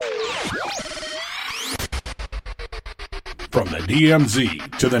From the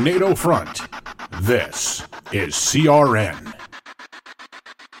DMZ to the NATO front, this is CRN.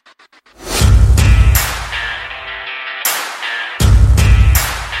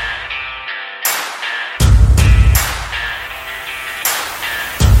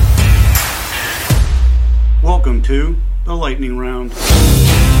 Welcome to the Lightning Round.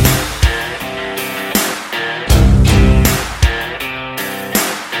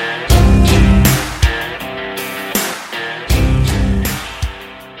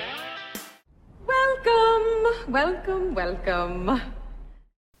 Welcome.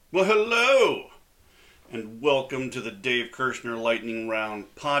 Well, hello, and welcome to the Dave Kershner Lightning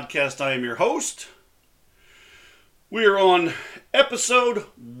Round podcast. I am your host. We are on episode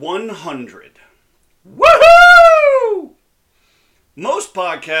 100. Woohoo! Most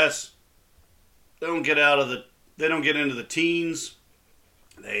podcasts don't get into the teens.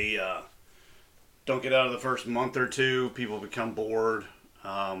 They don't get out of the first month or two. People become bored.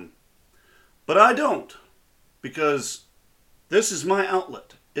 But I don't, because this is my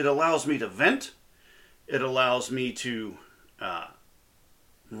outlet. It allows me to vent. It allows me to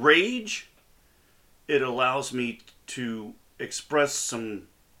rage. It allows me to express some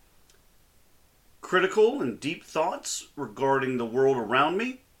critical and deep thoughts regarding the world around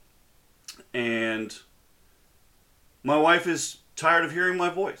me. And my wife is tired of hearing my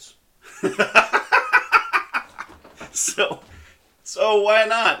voice. So why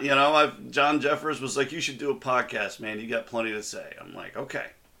not? You know, John Jeffers was like, you should do a podcast, man. You got plenty to say. I'm like, okay,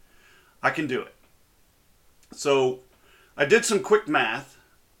 I can do it. So I did some quick math,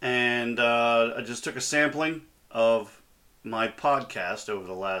 and I just took a sampling of my podcast over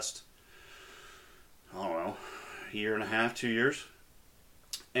the last, I don't know, year and a half, 2 years.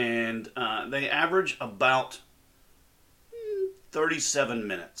 And they average about 37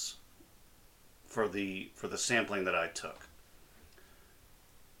 minutes for the sampling that I took.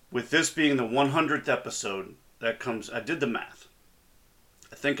 With this being the 100th episode, I did the math.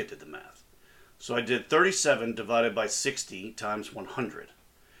 I think I did the math. So I did 37 divided by 60 times 100.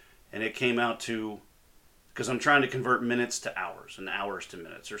 And it came out to, because I'm trying to convert minutes to hours and hours to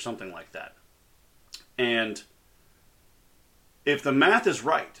minutes or something like that. And if the math is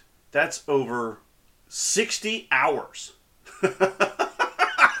right, that's over 60 hours of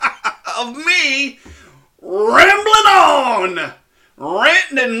me rambling on.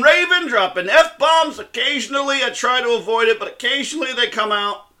 Ranting and raving, dropping F-bombs occasionally. I try to avoid it, but occasionally they come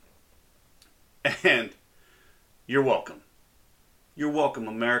out. And you're welcome. You're welcome,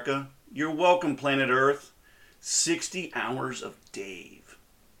 America. You're welcome, planet Earth. 60 hours of Dave.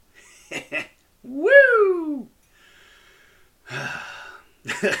 Woo!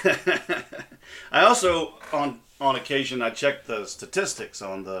 I also, on occasion, I check the statistics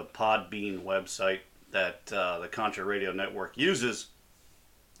on the Podbean website that the Contra Radio Network uses.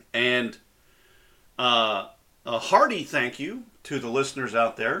 And a hearty thank you to the listeners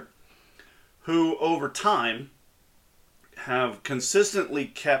out there who, over time, have consistently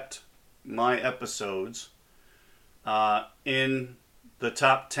kept my episodes in the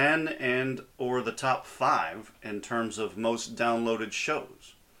top 10 and or the top 5 in terms of most downloaded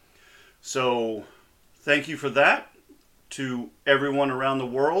shows. So, thank you for that. To everyone around the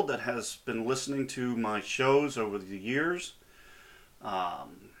world that has been listening to my shows over the years.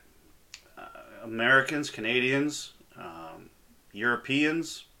 Americans, Canadians,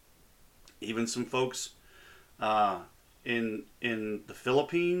 Europeans, even some folks in the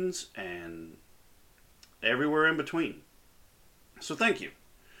Philippines and everywhere in between. So thank you.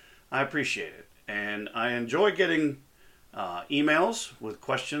 I appreciate it. And I enjoy getting emails with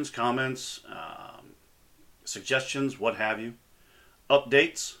questions, comments, suggestions, what have you,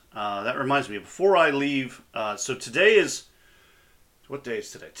 updates. That reminds me, before I leave, so today is, what day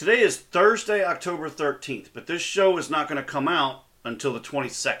is today? Today is Thursday, October 13th, but this show is not going to come out until the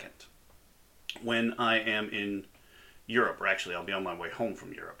 22nd, when I am in Europe, or actually I'll be on my way home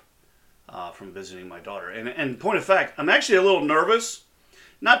from Europe, from visiting my daughter. And point of fact, I'm actually a little nervous,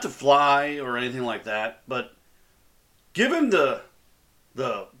 not to fly or anything like that, but given the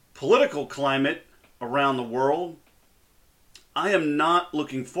political climate around the world, I am not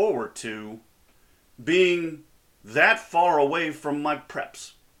looking forward to being that far away from my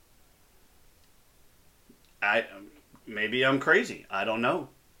preps. Maybe I'm crazy. I don't know.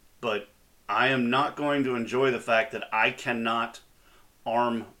 But I am not going to enjoy the fact that I cannot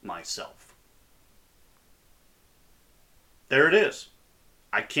arm myself. There it is.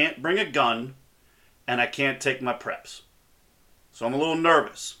 I can't bring a gun, and I can't take my preps. So I'm a little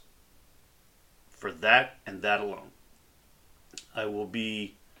nervous for that and that alone. I will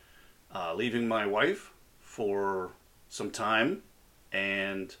be leaving my wife for some time,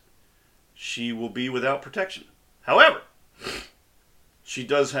 and she will be without protection. However, she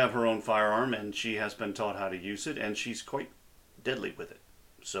does have her own firearm, and she has been taught how to use it, and she's quite deadly with it.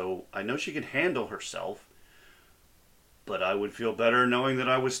 So I know she can handle herself, but I would feel better knowing that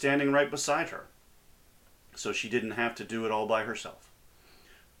I was standing right beside her, so she didn't have to do it all by herself.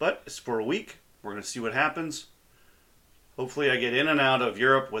 But it's for a week. We're going to see what happens. Hopefully I get in and out of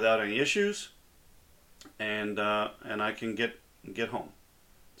Europe without any issues, and I can get home.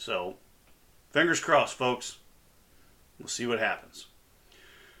 So, fingers crossed, folks. We'll see what happens.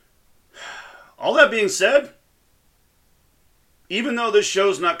 All that being said, even though this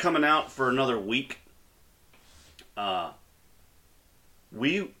show's not coming out for another week,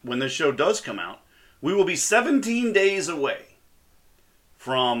 when this show does come out, we will be 17 days away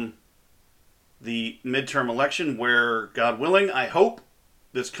from the midterm election where, God willing, I hope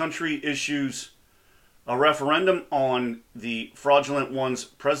this country issues a referendum on the fraudulent one's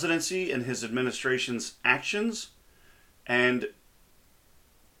presidency and his administration's actions, and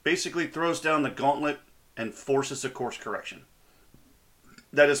basically throws down the gauntlet and forces a course correction.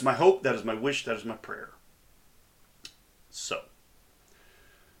 That is my hope, that is my wish, that is my prayer. So,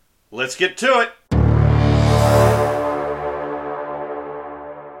 let's get to it.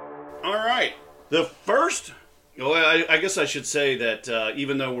 All right. The first, well, I guess I should say that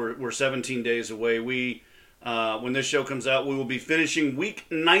even though we're 17 days away, when this show comes out, we will be finishing week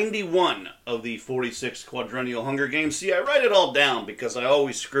 91 of the 46th Quadrennial Hunger Games. See, I write it all down because I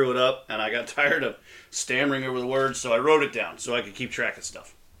always screw it up, and I got tired of stammering over the words, so I wrote it down so I could keep track of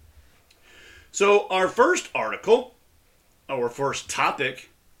stuff. So our first article, our first topic,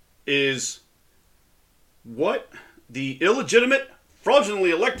 is what the illegitimate,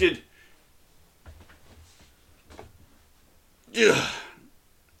 fraudulently elected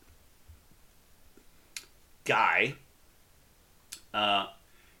guy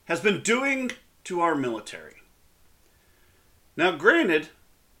has been doing to our military. Now, granted,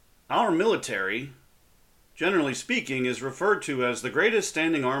 our military, generally speaking, is referred to as the greatest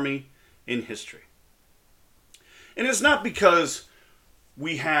standing army in history. And it's not because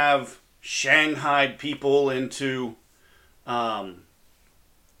we have shanghaied people into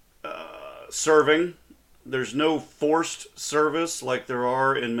serving. There's no forced service like there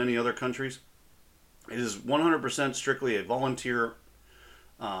are in many other countries. It is 100% strictly a volunteer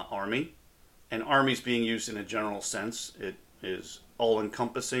army. And armies being used in a general sense. It is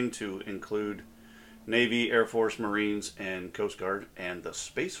all-encompassing to include Navy, Air Force, Marines, and Coast Guard, and the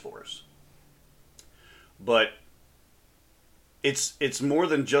Space Force. But it's more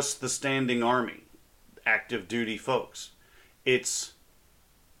than just the standing army, active duty folks. It's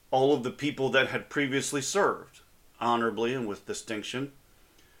all of the people that had previously served honorably and with distinction.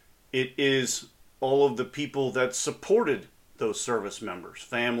 It is all of the people that supported those service members,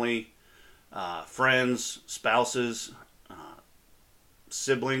 family, friends, spouses,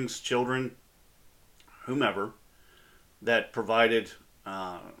 siblings, children, whomever, that provided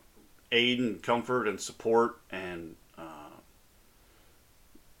aid and comfort and support and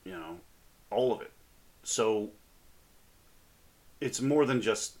all of it. So it's more than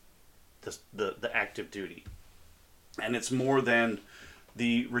just the active duty, and it's more than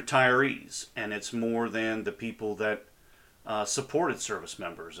the retirees, and it's more than the people that supported service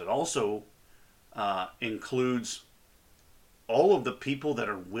members. It also includes all of the people that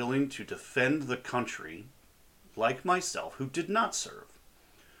are willing to defend the country, like myself, who did not serve,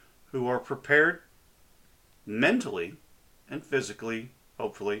 who are prepared mentally and physically,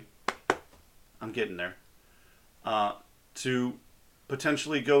 hopefully, I'm getting there, to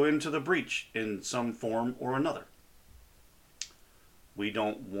potentially go into the breach in some form or another. We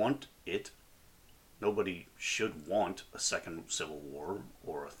don't want it. Nobody should want a second civil war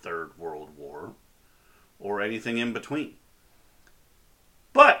or a third world war or anything in between.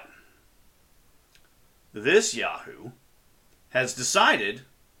 But this Yahoo has decided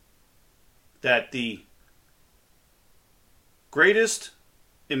that the greatest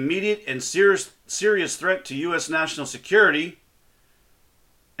immediate and serious threat to U.S. national security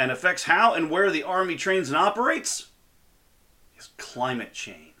and affects how and where the Army trains and operates is climate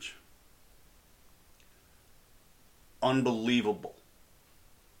change. Unbelievable.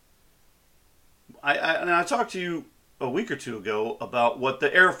 I talked to you a week or two ago about what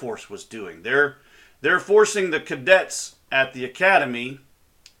the Air Force was doing. They're forcing the cadets at the academy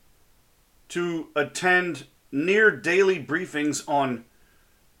to attend near daily briefings on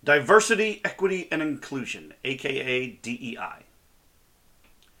diversity, equity, and inclusion, aka DEI.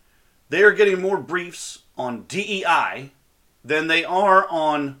 They are getting more briefs on DEI than they are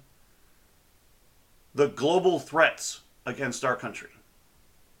on the global threats against our country.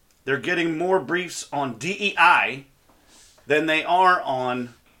 They're getting more briefs on DEI than they are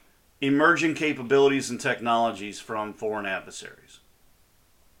on emerging capabilities and technologies from foreign adversaries.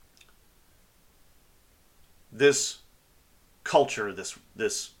 This culture,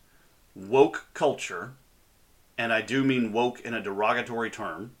 this woke culture, and I do mean woke in a derogatory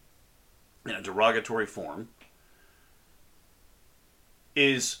term, in a derogatory form,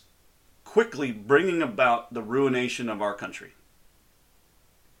 is quickly bringing about the ruination of our country.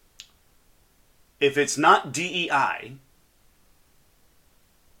 If it's not DEI,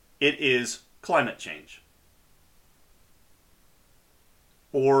 it is climate change.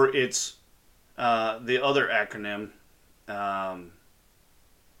 Or it's the other acronym,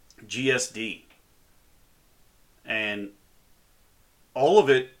 GSD. And all of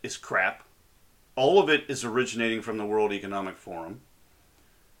it is crap. All of it is originating from the World Economic Forum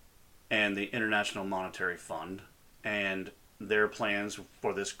and the International Monetary Fund and their plans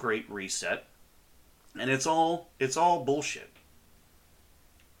for this great reset. And it's all bullshit.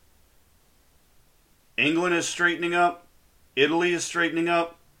 England is straightening up. Italy is straightening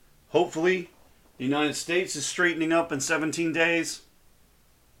up. Hopefully, the United States is straightening up in 17 days.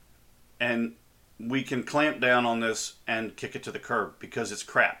 And we can clamp down on this and kick it to the curb because it's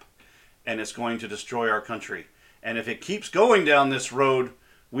crap. And it's going to destroy our country. And if it keeps going down this road,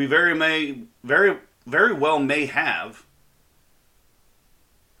 we very well may have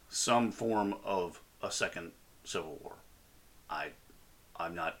some form of a second civil war.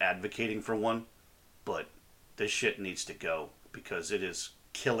 I'm not advocating for one, but this shit needs to go because it is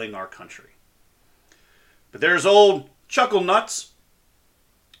killing our country. But there's old Chuckle Nuts.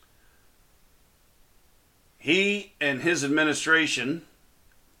 He and his administration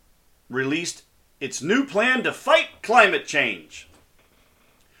released its new plan to fight climate change.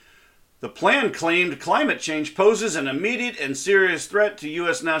 The plan claimed climate change poses an immediate and serious threat to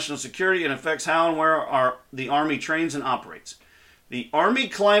U.S. national security and affects how and where the Army trains and operates. The Army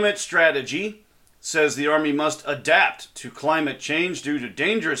Climate Strategy says the Army must adapt to climate change due to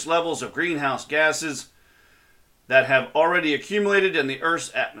dangerous levels of greenhouse gases that have already accumulated in the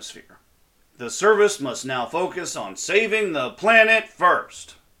Earth's atmosphere. The service must now focus on saving the planet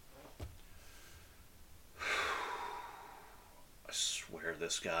first. I swear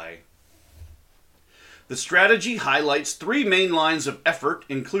this guy. The strategy highlights 3 main lines of effort,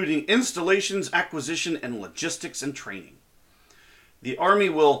 including installations, acquisition, and logistics and training. The Army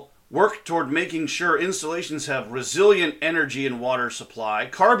will work toward making sure installations have resilient energy and water supply,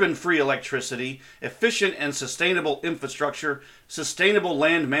 carbon-free electricity, efficient and sustainable infrastructure, sustainable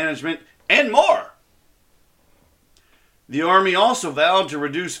land management, and more. The Army also vowed to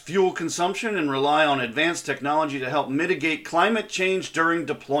reduce fuel consumption and rely on advanced technology to help mitigate climate change during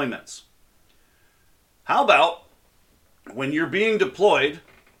deployments. How about when you're being deployed,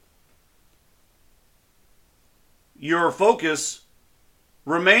 your focus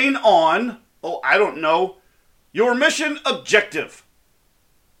remain on, your mission objective.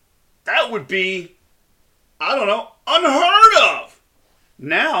 That would be, unheard of.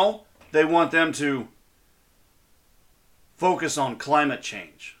 Now they want them to focus on climate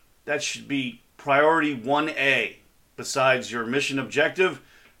change. That should be priority 1A. Besides your mission objective,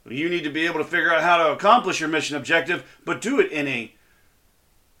 you need to be able to figure out how to accomplish your mission objective, but do it in a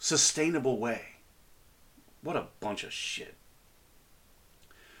sustainable way. What a bunch of shit.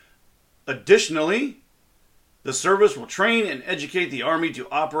 Additionally, the service will train and educate the Army to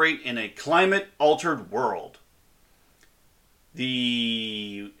operate in a climate-altered world.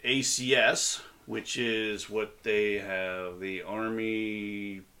 The ACS, which is what they have, the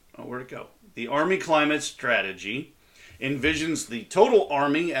Army... where'd it go? The Army Climate Strategy envisions the total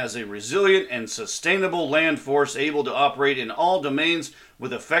Army as a resilient and sustainable land force able to operate in all domains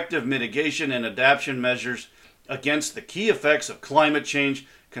with effective mitigation and adaptation measures against the key effects of climate change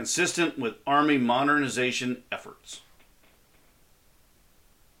consistent with Army modernization efforts.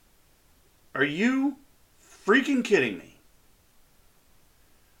 Are you freaking kidding me?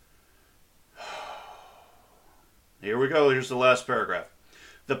 Here we go. Here's the last paragraph.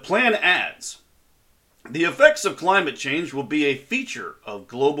 The plan adds, the effects of climate change will be a feature of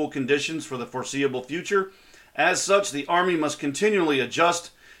global conditions for the foreseeable future. As such, the Army must continually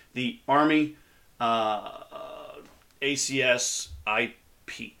adjust the Army ACS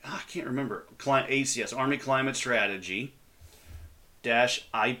IP. I can't remember. ACS, Army Climate Strategy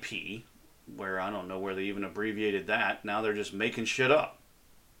 -IP, where I don't know where they even abbreviated that. Now they're just making shit up.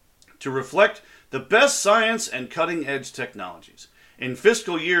 To reflect the best science and cutting-edge technologies. In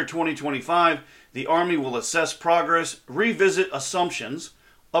fiscal year 2025, the Army will assess progress, revisit assumptions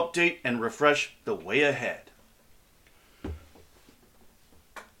update and refresh the way ahead.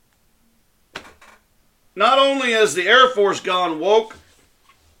 Not only has the Air Force gone woke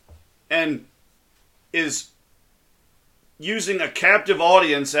and is using a captive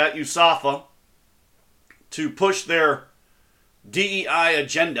audience at USAFA to push their DEI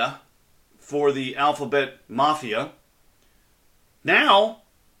agenda for the alphabet mafia, now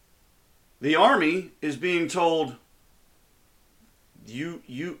the Army is being told,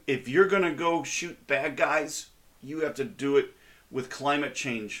 if you're going to go shoot bad guys, you have to do it with climate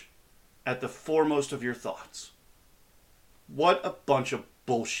change at the foremost of your thoughts. What a bunch of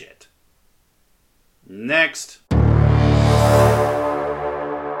bullshit. Next.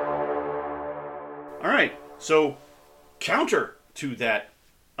 Alright, so counter to that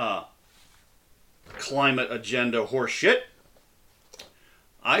climate agenda horseshit,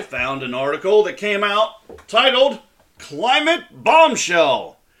 I found an article that came out titled Climate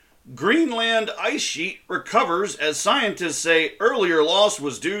Bombshell. Greenland ice sheet recovers as scientists say earlier loss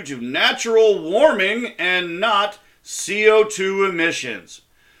was due to natural warming and not CO2 emissions.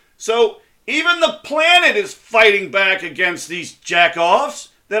 So even the planet is fighting back against these jackoffs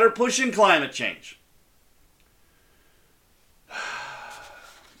that are pushing climate change.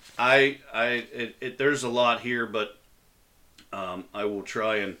 There's a lot here, but I will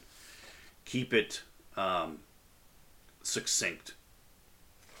try and keep it succinct.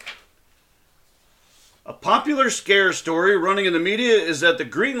 A popular scare story running in the media is that the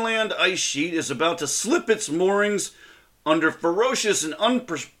Greenland ice sheet is about to slip its moorings under ferocious and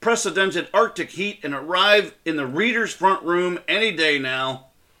unprecedented Arctic heat and arrive in the reader's front room any day now.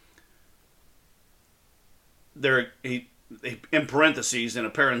 In parentheses, in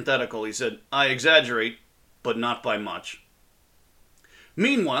a parenthetical, he said, I exaggerate, but not by much.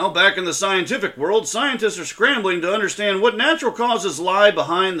 Meanwhile, back in the scientific world, scientists are scrambling to understand what natural causes lie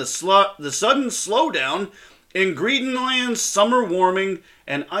behind the sudden slowdown in Greenland's summer warming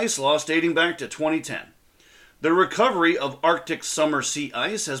and ice loss dating back to 2010. The recovery of Arctic summer sea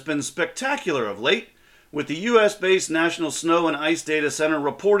ice has been spectacular of late, with the U.S.-based National Snow and Ice Data Center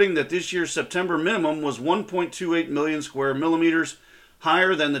reporting that this year's September minimum was 1.28 million square millimeters,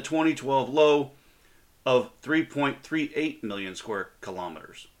 higher than the 2012 low of 3.38 million square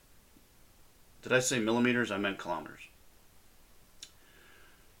kilometers. Did I say millimeters? I meant kilometers.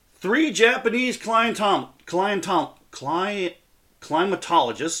 3 Japanese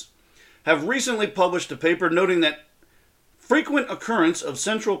climatologists have recently published a paper noting that frequent occurrence of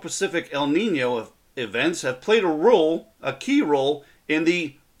Central Pacific El Nino events have played a key role in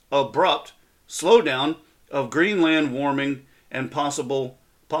the abrupt slowdown of Greenland warming and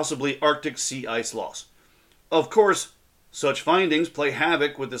possibly Arctic sea ice loss. Of course, such findings play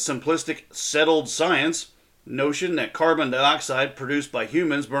havoc with the simplistic settled science notion that carbon dioxide produced by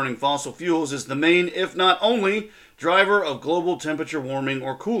humans burning fossil fuels is the main, if not only, driver of global temperature warming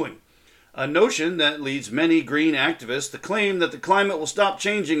or cooling. A notion that leads many green activists to claim that the climate will stop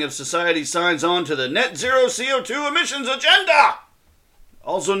changing if society signs on to the net zero CO2 emissions agenda,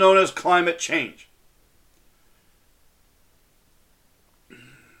 also known as climate change.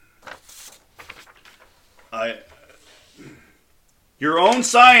 Your own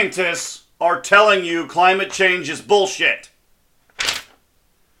scientists are telling you climate change is bullshit.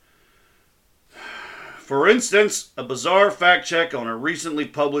 For instance, a bizarre fact check on a recently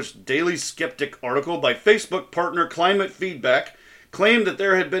published Daily Skeptic article by Facebook partner Climate Feedback claimed that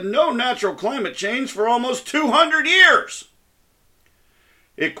there had been no natural climate change for almost 200 years.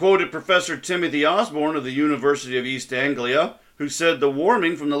 It quoted Professor Timothy Osborne of the University of East Anglia, who said the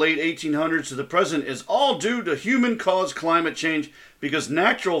warming from the late 1800s to the present is all due to human-caused climate change because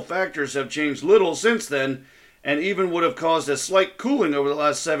natural factors have changed little since then and even would have caused a slight cooling over the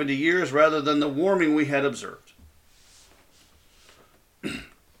last 70 years rather than the warming we had observed.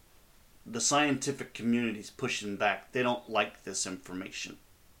 The scientific community's pushing back. They don't like this information.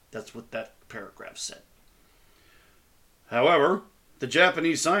 That's what that paragraph said. However, the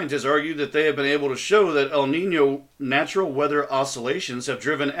Japanese scientists argue that they have been able to show that El Nino natural weather oscillations have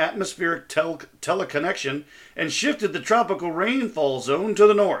driven atmospheric teleconnection and shifted the tropical rainfall zone to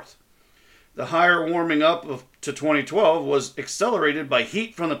the north. The higher warming up to 2012 was accelerated by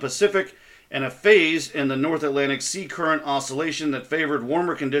heat from the Pacific and a phase in the North Atlantic sea current oscillation that favored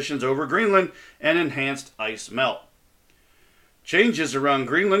warmer conditions over Greenland and enhanced ice melt. Changes around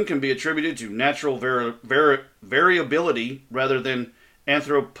Greenland can be attributed to natural variability rather than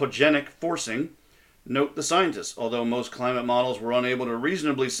anthropogenic forcing, note the scientists, although most climate models were unable to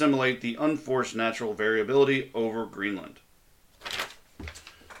reasonably simulate the unforced natural variability over Greenland.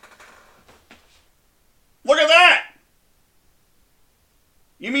 Look at that!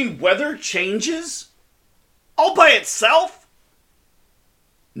 You mean weather changes? All by itself?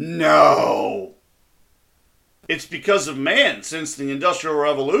 No. It's because of man since the Industrial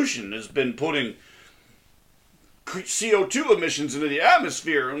Revolution has been putting CO2 emissions into the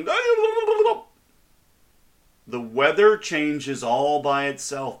atmosphere. The weather changes all by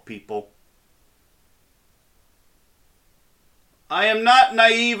itself, people. I am not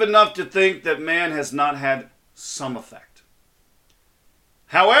naive enough to think that man has not had some effect.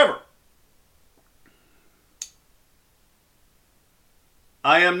 However,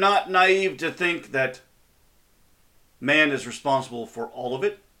 I am not naive to think that man is responsible for all of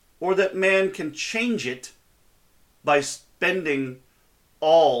it, or that man can change it by spending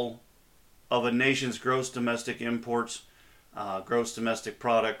all of a nation's gross domestic imports, gross domestic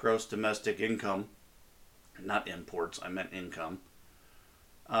product, gross domestic income. Not imports, I meant income.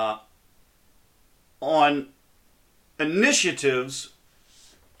 On initiatives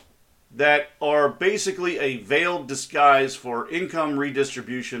that are basically a veiled disguise for income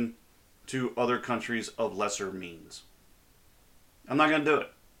redistribution to other countries of lesser means. I'm not going to do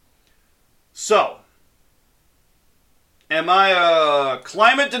it. So, am I a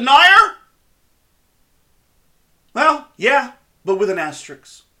climate denier? Well, yeah, but with an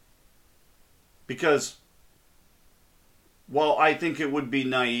asterisk. Because while I think it would be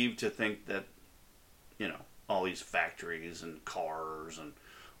naive to think that, all these factories and cars and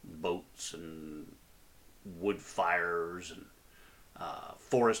boats and wood fires and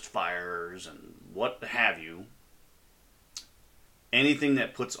forest fires and what have you, anything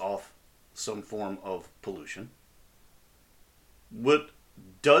that puts off some form of pollution,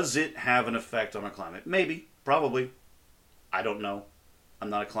 does it have an effect on our climate? Maybe, probably. I don't know. I'm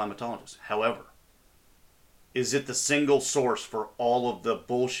not a climatologist. However, is it the single source for all of the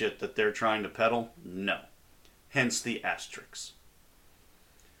bullshit that they're trying to peddle? No. Hence the asterisks.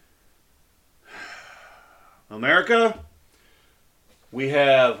 America, we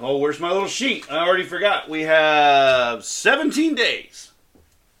have, where's my little sheet? I already forgot. We have 17 days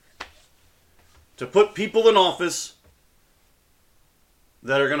to put people in office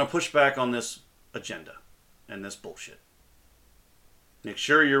that are going to push back on this agenda and this bullshit. Make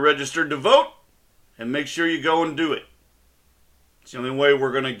sure you're registered to vote and make sure you go and do it. It's the only way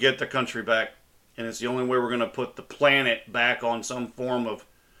we're going to get the country back, and it's the only way we're going to put the planet back on some form of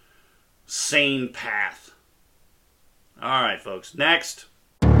sane path. All right, folks. Next.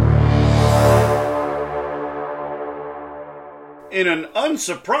 In an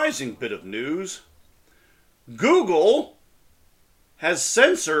unsurprising bit of news, Google has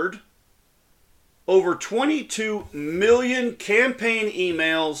censored over 22 million campaign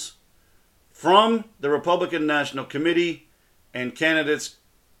emails from the Republican National Committee and candidates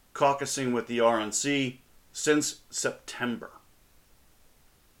caucusing with the RNC since September.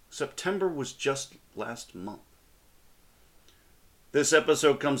 September was just last month. This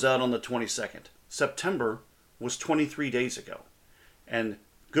episode comes out on the 22nd. September was 23 days ago. And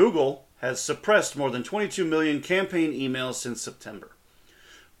Google has suppressed more than 22 million campaign emails since September.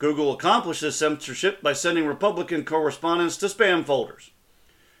 Google accomplished this censorship by sending Republican correspondence to spam folders.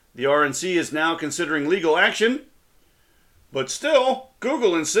 The RNC is now considering legal action, but still,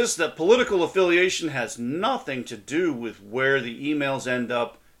 Google insists that political affiliation has nothing to do with where the emails end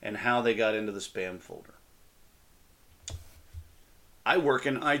up and how they got into the spam folder. I work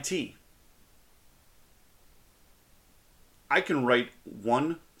in IT. I can write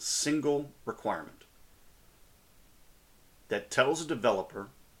one single requirement that tells a developer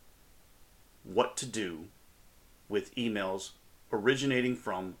what to do with emails originating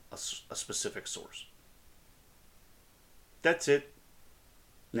from a specific source. That's it.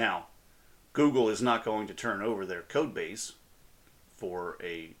 Now, Google is not going to turn over their code base for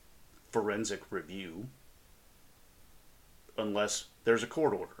a forensic review unless there's a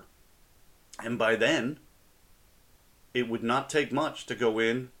court order. And by then, it would not take much to go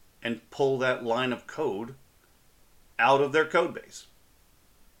in and pull that line of code out of their code base.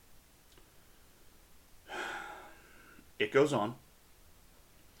 It goes on.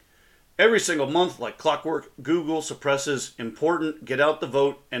 Every single month, like clockwork, Google suppresses important get out the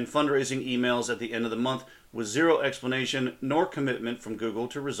vote and fundraising emails at the end of the month with zero explanation nor commitment from Google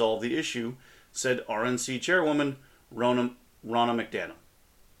to resolve the issue, said RNC chairwoman Ronna McDaniel.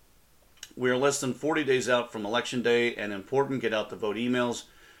 We are less than 40 days out from Election Day, and important get out the vote emails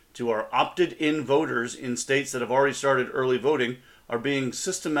to our opted-in voters in states that have already started early voting are being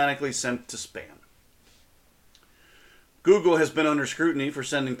systematically sent to spam. Google has been under scrutiny for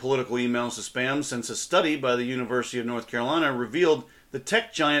sending political emails to spam since a study by the University of North Carolina revealed the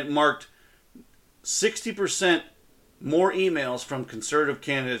tech giant marked 60% more emails from conservative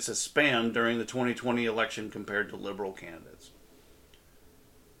candidates as spam during the 2020 election compared to liberal candidates.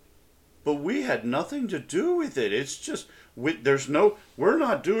 But we had nothing to do with it. It's just we're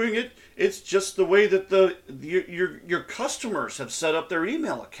not doing it. It's just the way that your customers have set up their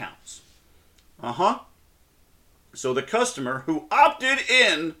email accounts. So the customer who opted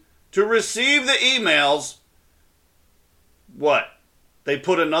in to receive the emails, what? They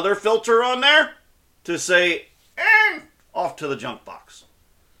put another filter on there to say, off to the junk box.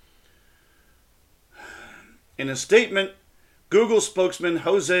 In a statement, Google spokesman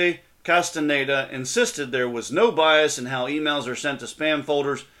Jose Castaneda insisted there was no bias in how emails are sent to spam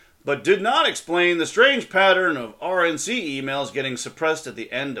folders, but did not explain the strange pattern of RNC emails getting suppressed at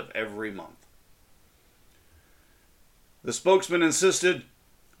the end of every month. The spokesman insisted,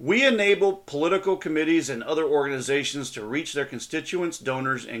 "We enable political committees and other organizations to reach their constituents,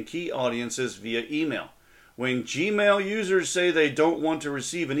 donors, and key audiences via email. When Gmail users say they don't want to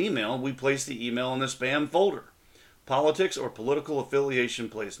receive an email, we place the email in the spam folder. Politics or political affiliation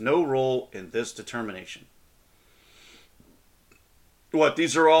plays no role in this determination." What,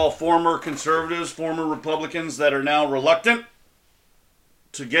 these are all former conservatives, former Republicans that are now reluctant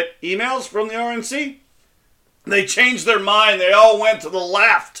to get emails from the RNC? They changed their mind. They all went to the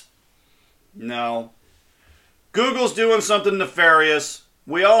left. No. Google's doing something nefarious.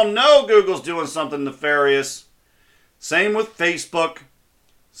 We all know Google's doing something nefarious. Same with Facebook.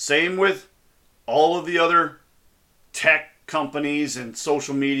 Same with all of the other tech companies and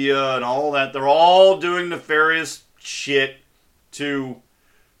social media and all that. They're all doing nefarious shit to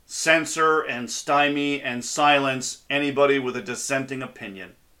censor and stymie and silence anybody with a dissenting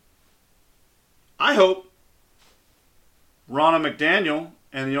opinion. I hope Ronna McDaniel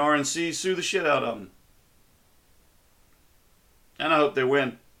and the RNC sue the shit out of them. And I hope they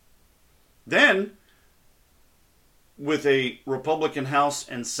win. Then, with a Republican House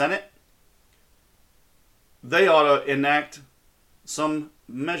and Senate, they ought to enact some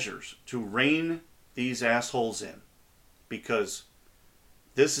measures to rein these assholes in. Because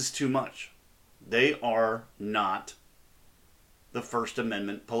this is too much. They are not the First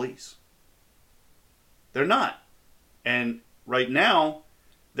Amendment police. They're not. And right now,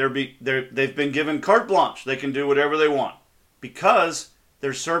 they've been given carte blanche. They can do whatever they want. Because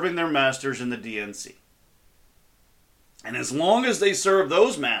they're serving their masters in the DNC. And as long as they serve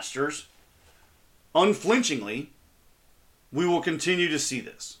those masters unflinchingly, we will continue to see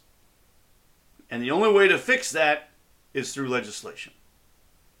this. And the only way to fix that is through legislation.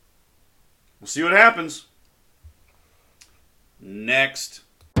 We'll see what happens. Next.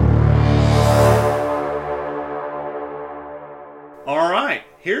 All right,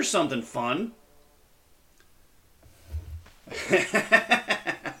 here's something fun.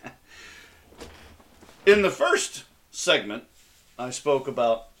 In the first segment, I spoke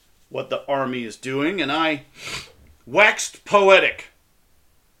about what the Army is doing, and I waxed poetic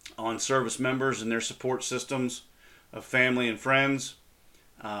on service members and their support systems of family and friends,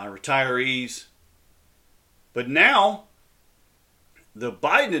 retirees. But now, the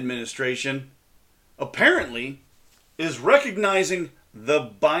Biden administration apparently is recognizing the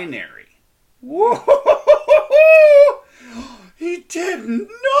binary. Whoa! He didn't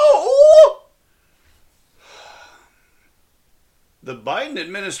know! The Biden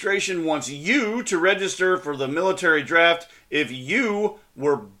administration wants you to register for the military draft if you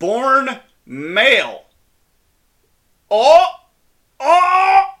were born male. Oh!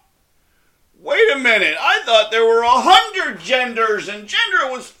 Wait a minute. I thought there were 100 genders and gender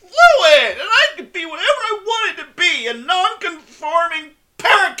was fluid and I could be whatever I wanted to be, a non-conforming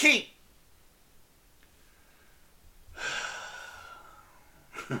parakeet.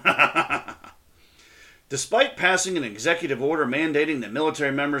 Despite passing an executive order mandating that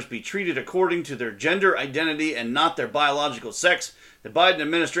military members be treated according to their gender identity and not their biological sex, the Biden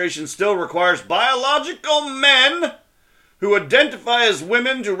administration still requires biological men who identify as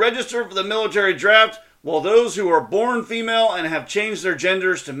women to register for the military draft, while those who are born female and have changed their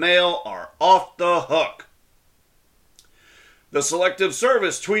genders to male are off the hook. The Selective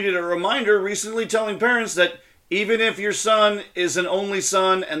Service tweeted a reminder recently telling parents that even if your son is an only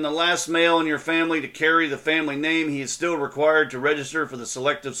son and the last male in your family to carry the family name, he is still required to register for the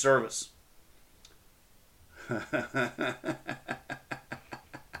Selective Service.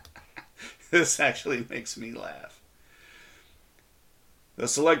 This actually makes me laugh. The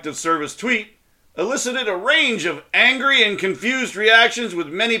Selective Service tweet elicited a range of angry and confused reactions, with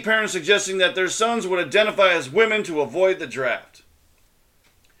many parents suggesting that their sons would identify as women to avoid the draft.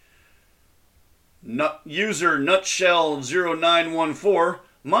 User Nutshell0914,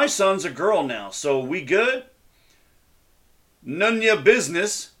 my son's a girl now, so we good? Nunya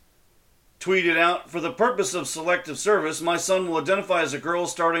Business tweeted out, for the purpose of selective service, my son will identify as a girl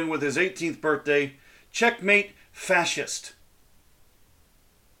starting with his 18th birthday. Checkmate fascist.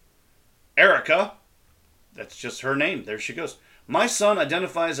 Erica, that's just her name. There she goes. My son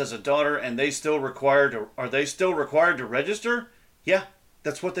identifies as a daughter, and are they still required to register? Yeah,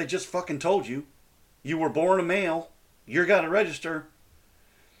 that's what they just fucking told you. You were born a male. You got to register.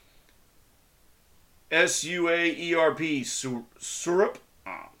 SUAERP, Surup.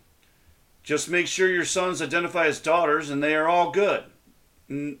 Just make sure your sons identify as daughters, and they are all good.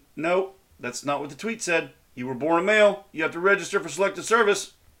 No, that's not what the tweet said. You were born a male. You have to register for selective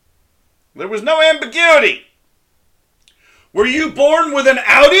service. There was no ambiguity. Were you born with an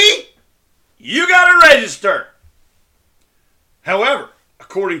Audi? You got to register. However,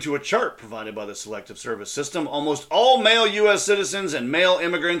 according to a chart provided by the Selective Service System, almost all male U.S. citizens and male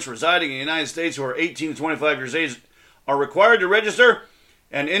immigrants residing in the United States who are 18 to 25 years age are required to register,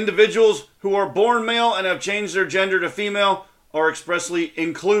 and individuals who are born male and have changed their gender to female are expressly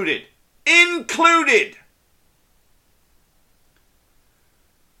included. Included!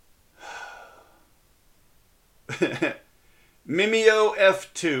 Mimeo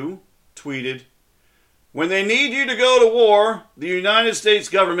F2 tweeted, when they need you to go to war, the United States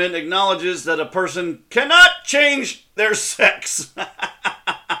government acknowledges that a person cannot change their sex.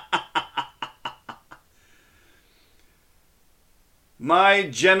 My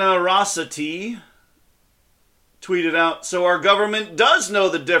generosity tweeted out, so our government does know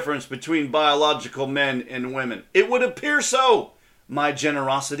the difference between biological men and women. It would appear so, my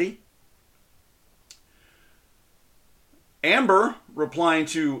generosity. Amber, replying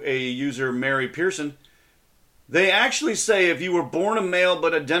to a user, Mary Pearson, they actually say if you were born a male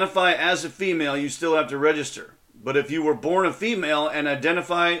but identify as a female, you still have to register. But if you were born a female and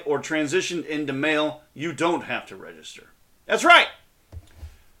identify or transitioned into male, you don't have to register. That's right.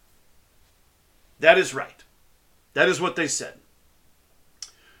 That is right. That is what they said.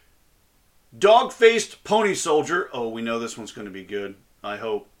 Dog-faced pony soldier. Oh, we know this one's going to be good. I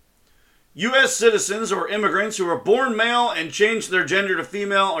hope. U.S. citizens or immigrants who are born male and change their gender to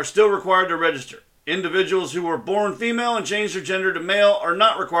female are still required to register. Individuals who were born female and changed their gender to male are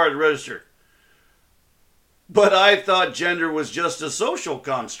not required to register. But I thought gender was just a social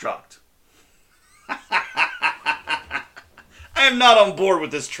construct. I am not on board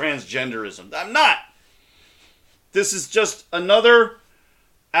with this transgenderism. I'm not. This is just another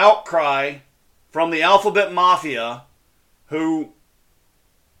outcry from the alphabet mafia who,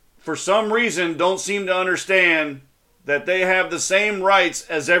 for some reason, don't seem to understand that they have the same rights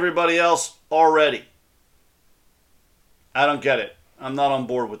as everybody else already. I don't get it. I'm not on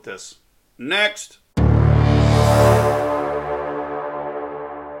board with this. Next. All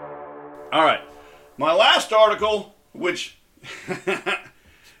right. My last article, which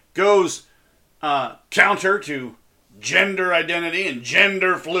goes counter to gender identity and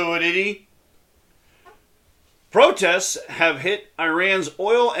gender fluidity. Protests have hit Iran's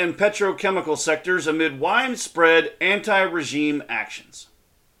oil and petrochemical sectors amid widespread anti-regime actions.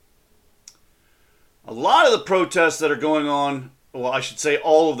 A lot of the protests that are going on, well, I should say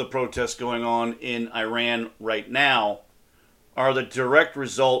all of the protests going on in Iran right now are the direct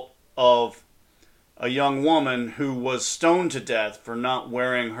result of a young woman who was stoned to death for not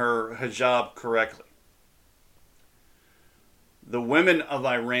wearing her hijab correctly. The women of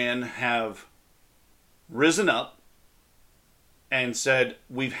Iran have risen up and said,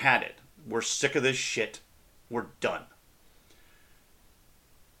 we've had it. We're sick of this shit. We're done.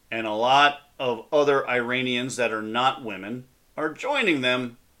 And a lot of other Iranians that are not women are joining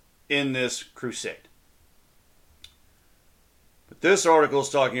them in this crusade. But this article is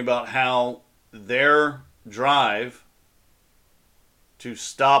talking about how their drive to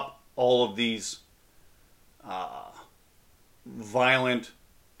stop all of these violent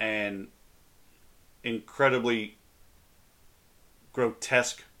and incredibly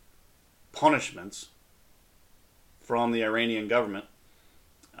grotesque punishments from the Iranian government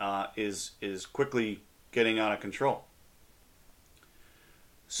is quickly getting out of control.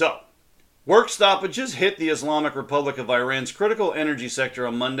 So, work stoppages hit the Islamic Republic of Iran's critical energy sector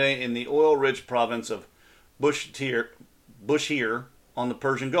on Monday in the oil-rich province of Bushehr on the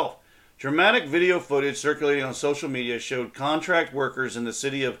Persian Gulf. Dramatic video footage circulating on social media showed contract workers in the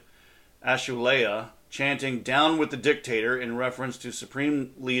city of Ashulaya chanting "Down with the dictator" in reference to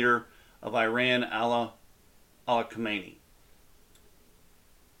Supreme Leader of Iran, Ali Khamenei.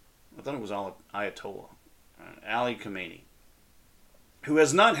 I thought it was Ayatollah. Ali Khamenei, who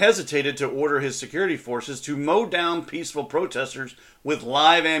has not hesitated to order his security forces to mow down peaceful protesters with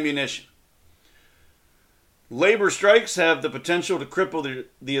live ammunition. Labor strikes have the potential to cripple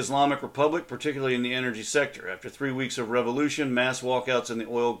the Islamic Republic, particularly in the energy sector. After 3 weeks of revolution, mass walkouts in the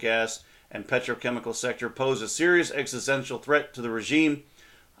oil, gas, and petrochemical sector pose a serious existential threat to the regime,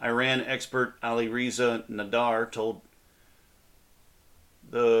 Iran expert Ali Reza Nadar told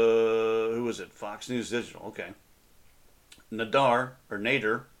Fox News Digital. Okay.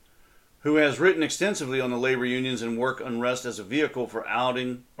 Nader, who has written extensively on the labor unions and work unrest as a vehicle for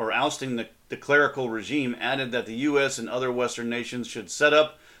ousting the clerical regime, added that the U.S. and other Western nations should set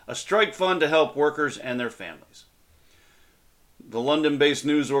up a strike fund to help workers and their families. The London-based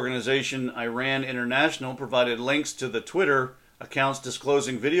news organization Iran International provided links to the Twitter accounts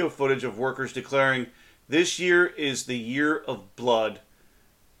disclosing video footage of workers declaring, "This year is the year of blood.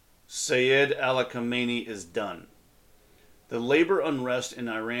 Sayed Ali Khamenei is done." The labor unrest in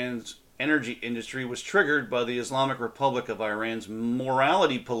Iran's energy industry was triggered by the Islamic Republic of Iran's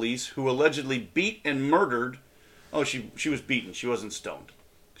morality police, who allegedly beat and murdered. Oh, she was beaten. She wasn't stoned.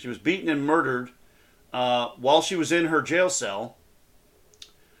 She was beaten and murdered while she was in her jail cell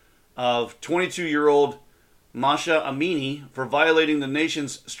of 22-year-old Masha Amini for violating the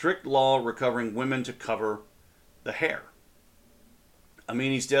nation's strict law requiring women to cover the hair.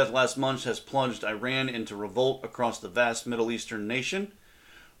 Amini's death last month has plunged Iran into revolt across the vast Middle Eastern nation.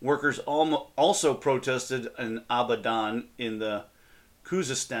 Workers also protested in Abadan in the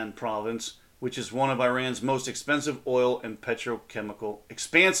Khuzestan province, which is one of Iran's most expansive oil and petrochemical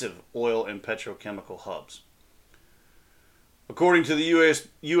hubs. According to the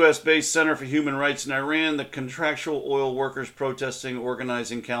U.S.-based Center for Human Rights in Iran, the Contractual Oil Workers Protesting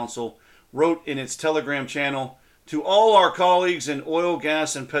Organizing Council wrote in its Telegram channel, "To all our colleagues in oil,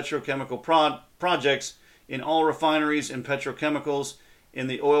 gas, and petrochemical projects, in all refineries and petrochemicals, in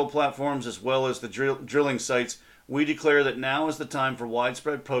the oil platforms as well as the drilling sites, we declare that now is the time for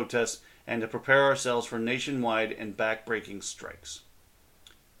widespread protests and to prepare ourselves for nationwide and back-breaking strikes."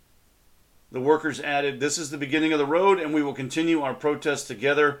 The workers added, "This is the beginning of the road, and we will continue our protests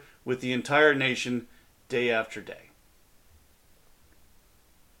together with the entire nation day after day."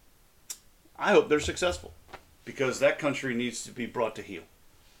 I hope they're successful, because that country needs to be brought to heel.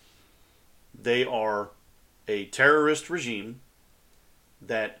 They are a terrorist regime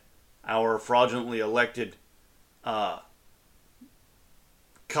that our fraudulently elected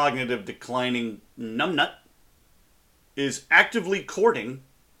cognitive declining numbnut is actively courting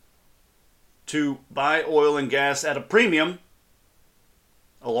to buy oil and gas at a premium,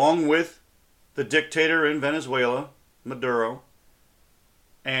 along with the dictator in Venezuela, Maduro.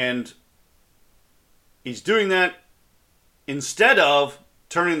 And he's doing that instead of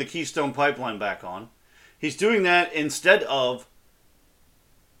turning the Keystone Pipeline back on. He's doing that instead of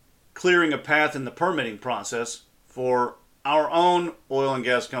clearing a path in the permitting process for our own oil and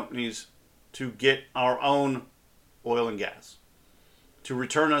gas companies to get our own oil and gas, to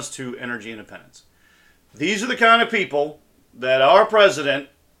return us to energy independence. These are the kind of people that our president,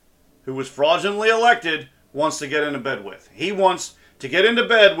 who was fraudulently elected, wants to get into bed with. He wants to get into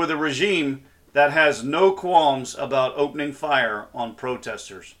bed with a regime that has no qualms about opening fire on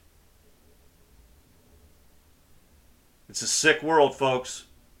protesters. It's a sick world, folks.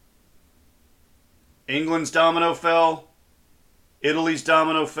 England's domino fell. Italy's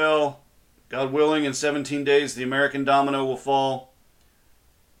domino fell. God willing, in 17 days, the American domino will fall.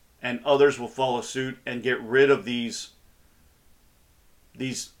 And others will follow suit and get rid of these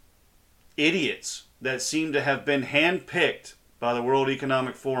idiots that seem to have been handpicked by the World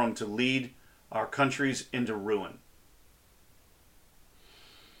Economic Forum to lead our countries into ruin.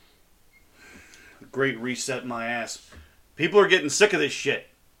 Great reset my ass. People are getting sick of this shit,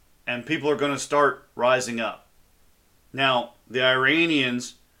 and people are going to start rising up. Now, the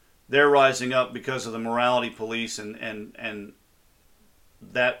Iranians, they're rising up because of the morality police and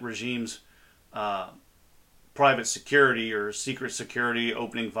that regime's private security or secret security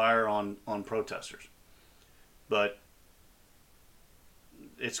opening fire on protesters. But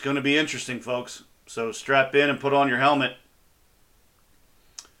it's going to be interesting, folks. So strap in and put on your helmet.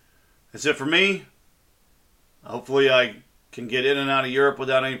 That's it for me. Hopefully I can get in and out of Europe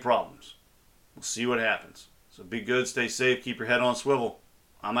without any problems. We'll see what happens. So be good, stay safe, keep your head on a swivel.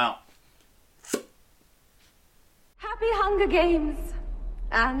 I'm out. Happy Hunger Games!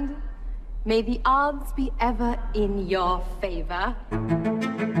 And may the odds be ever in your favor.